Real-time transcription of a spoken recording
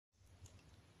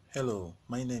Hello,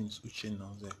 my name is Uchenna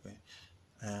Ozekwe.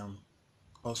 I am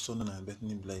also known as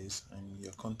Bethany Blaze. I'm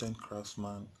your content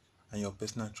craftsman and your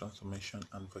personal transformation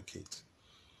advocate.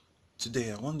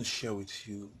 Today, I want to share with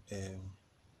you a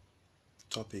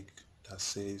topic that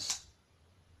says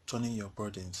turning your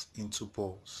burdens into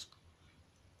balls.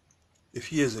 A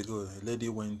few years ago, a lady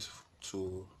went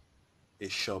to a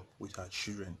shop with her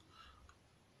children.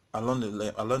 Along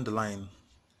the line,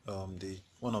 the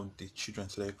one of the children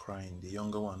started crying. The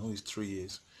younger one, who is 3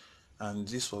 years, and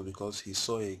this was because he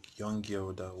saw a young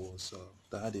girl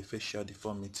that had a facial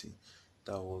deformity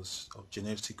that was of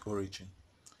genetic origin,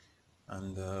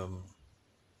 and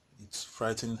it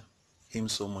frightened him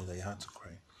so much that he had to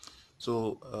cry.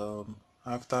 So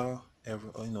after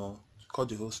cut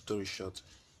the whole story short,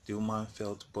 the woman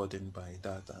felt burdened by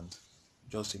that, and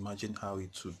just imagine how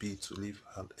it would be to live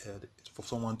for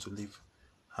someone to live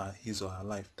his or her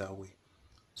life that way.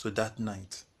 So that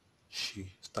night, she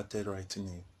started writing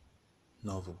a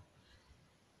novel.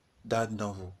 That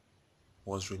novel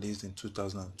was released in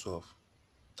 2012,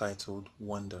 titled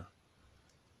Wonder.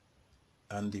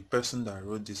 And the person that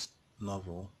wrote this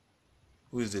novel,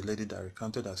 who is the lady that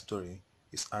recounted her story,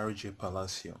 is R.J.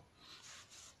 Palacio.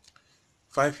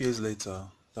 5 years later,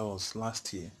 that was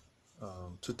last year,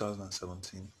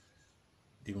 2017,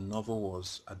 the novel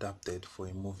was adapted for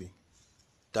a movie.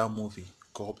 That movie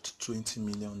copped $20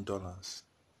 million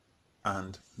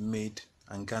and made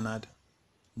and garnered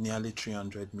nearly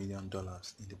 $300 million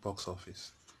in the box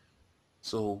office.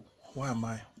 So where am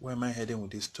I heading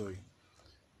with this story?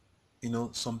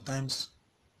 Sometimes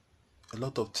a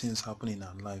lot of things happen in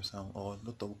our lives, or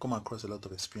we come across a lot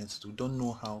of experiences. We don't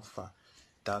know how far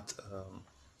that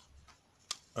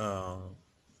um,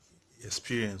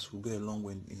 experience will go a long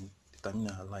way in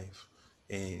determining our life,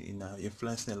 and in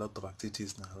influencing a lot of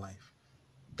activities in our life.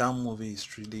 That movie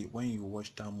is really, when you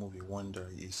watch that movie,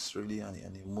 Wonder, it's really an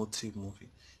emotive movie.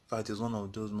 In fact, it's one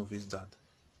of those movies that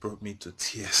brought me to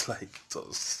tears, like it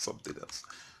was something else.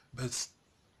 But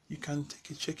you can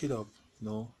check it up,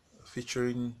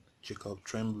 featuring Jacob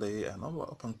Tremblay and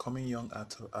up and coming young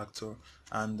actor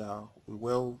and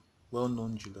well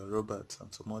known Julia Roberts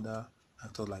and some other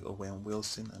actors like Owen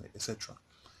Wilson and etc.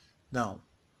 Now,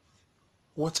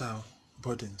 what are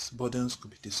burdens? Burdens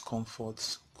could be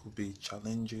discomforts, could be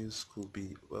challenges, could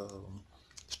be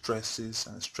stresses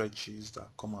and stretches that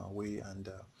come our way, and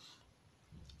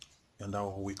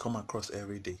that we come across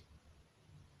every day.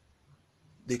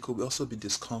 They could also be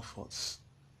discomforts.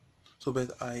 So,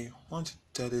 but I want to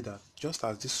tell you that just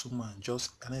as this woman,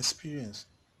 just an experience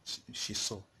she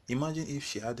saw. Imagine if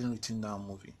she hadn't written that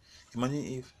movie. Imagine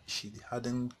if she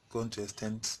hadn't gone to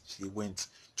extent she went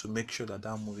to make sure that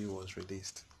that movie was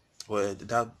released, or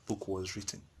that book was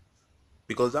written.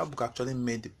 Because that book actually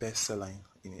made the bestseller.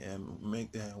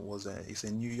 It's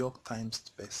a New York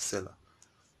Times bestseller,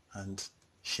 and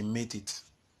she made it,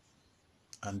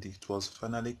 and it was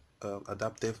finally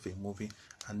adapted for a movie,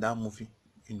 and that movie,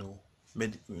 you know,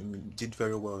 did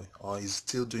very well, or is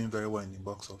still doing very well in the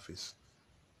box office.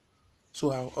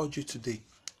 So I'll urge you today,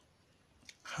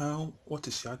 what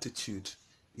is your attitude?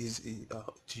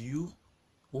 Do you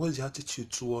What is your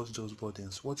attitude towards those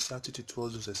burdens? What's your attitude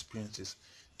towards those experiences?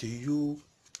 Do you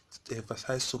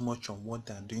emphasize so much on what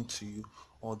they are doing to you,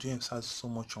 or do you emphasize so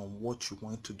much on what you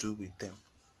want to do with them?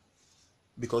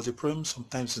 Because the problem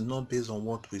sometimes is not based on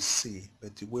what we see,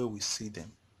 but the way we see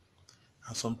them.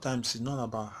 And sometimes it's not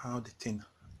about how the thing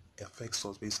affects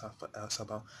us, but it's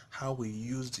about how we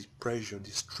use the pressure,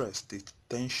 the stress, the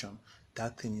tension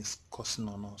that thing is causing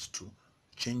on us to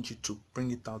change it, to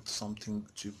bring out something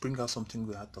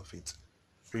good out of it.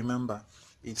 Remember,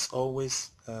 it's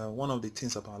always one of the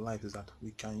things about life is that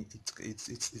we can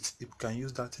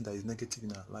use that thing that is negative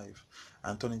in our life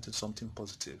and turn it into something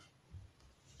positive.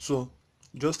 So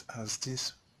just as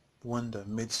this wonder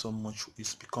made so much,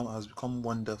 has become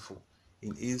wonderful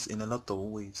in a lot of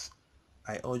ways.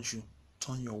 I urge you,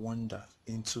 turn your wonder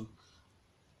into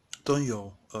turn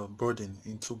your burden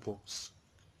into balls.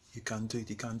 You can do it.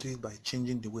 You can do it by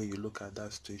changing the way you look at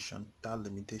that situation, that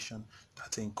limitation,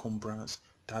 that encumbrance,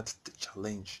 that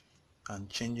challenge, and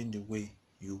changing the way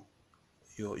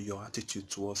your attitude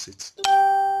towards it.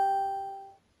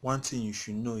 One thing you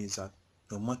should know is that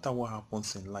no matter what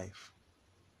happens in life,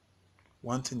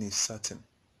 one thing is certain: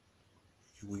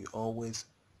 you will always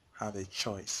have a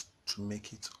choice to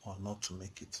make it or not to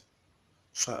make it.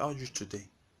 So I urge you today,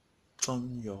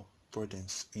 turn your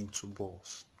burdens into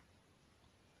balls.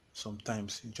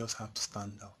 Sometimes you just have to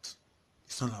stand out.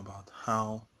 It's not about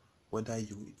how, whether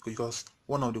you, because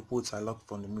one of the quotes I love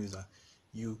from the movie is that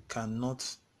you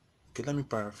cannot, okay, let me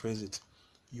paraphrase it.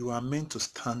 You are meant to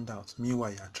stand out,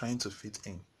 meanwhile you are trying to fit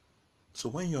in. So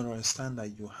when you understand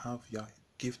that you have your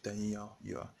gift and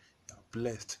you're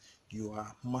blessed, you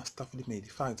are masterfully made. In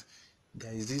fact,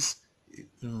 there is this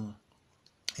um,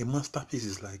 a masterpiece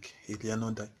is like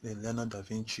Leonardo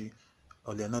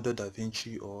da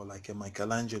Vinci or like a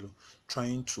Michelangelo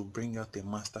trying to bring out a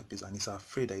masterpiece, and he's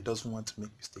afraid that he doesn't want to make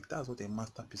mistake. That's what a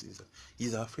masterpiece is.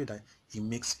 He's afraid that he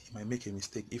might make a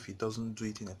mistake if he doesn't do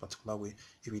it in a particular way,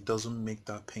 if he doesn't make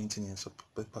that painting in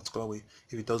a particular way,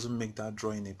 if he doesn't make that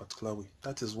drawing in a particular way.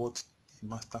 That is what a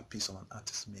masterpiece of an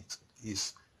artist makes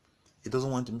is. He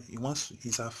doesn't want to.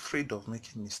 He's afraid of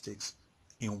making mistakes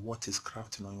in what he's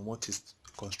crafting or in what he's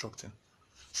constructing.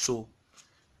 So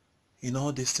in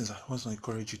all these things, I want to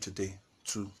encourage you today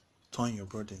to turn your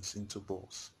burdens into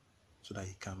balls so that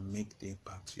you can make the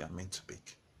impact you are meant to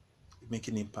make.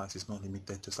 Making impact is not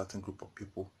limited to a certain group of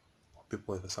people or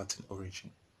people of a certain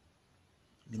origin.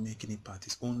 The making impact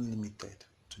is only limited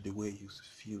to the way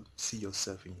you see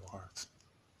yourself in your heart.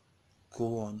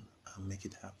 Go on and make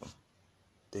it happen.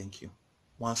 Thank you.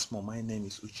 Once more, my name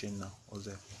is Uchenna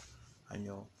Ozefu, and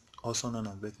you're also known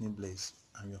as Bethany Blaze.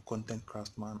 I'm your content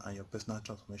craftsman and your personal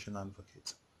transformation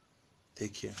advocate.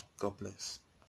 Take care. God bless.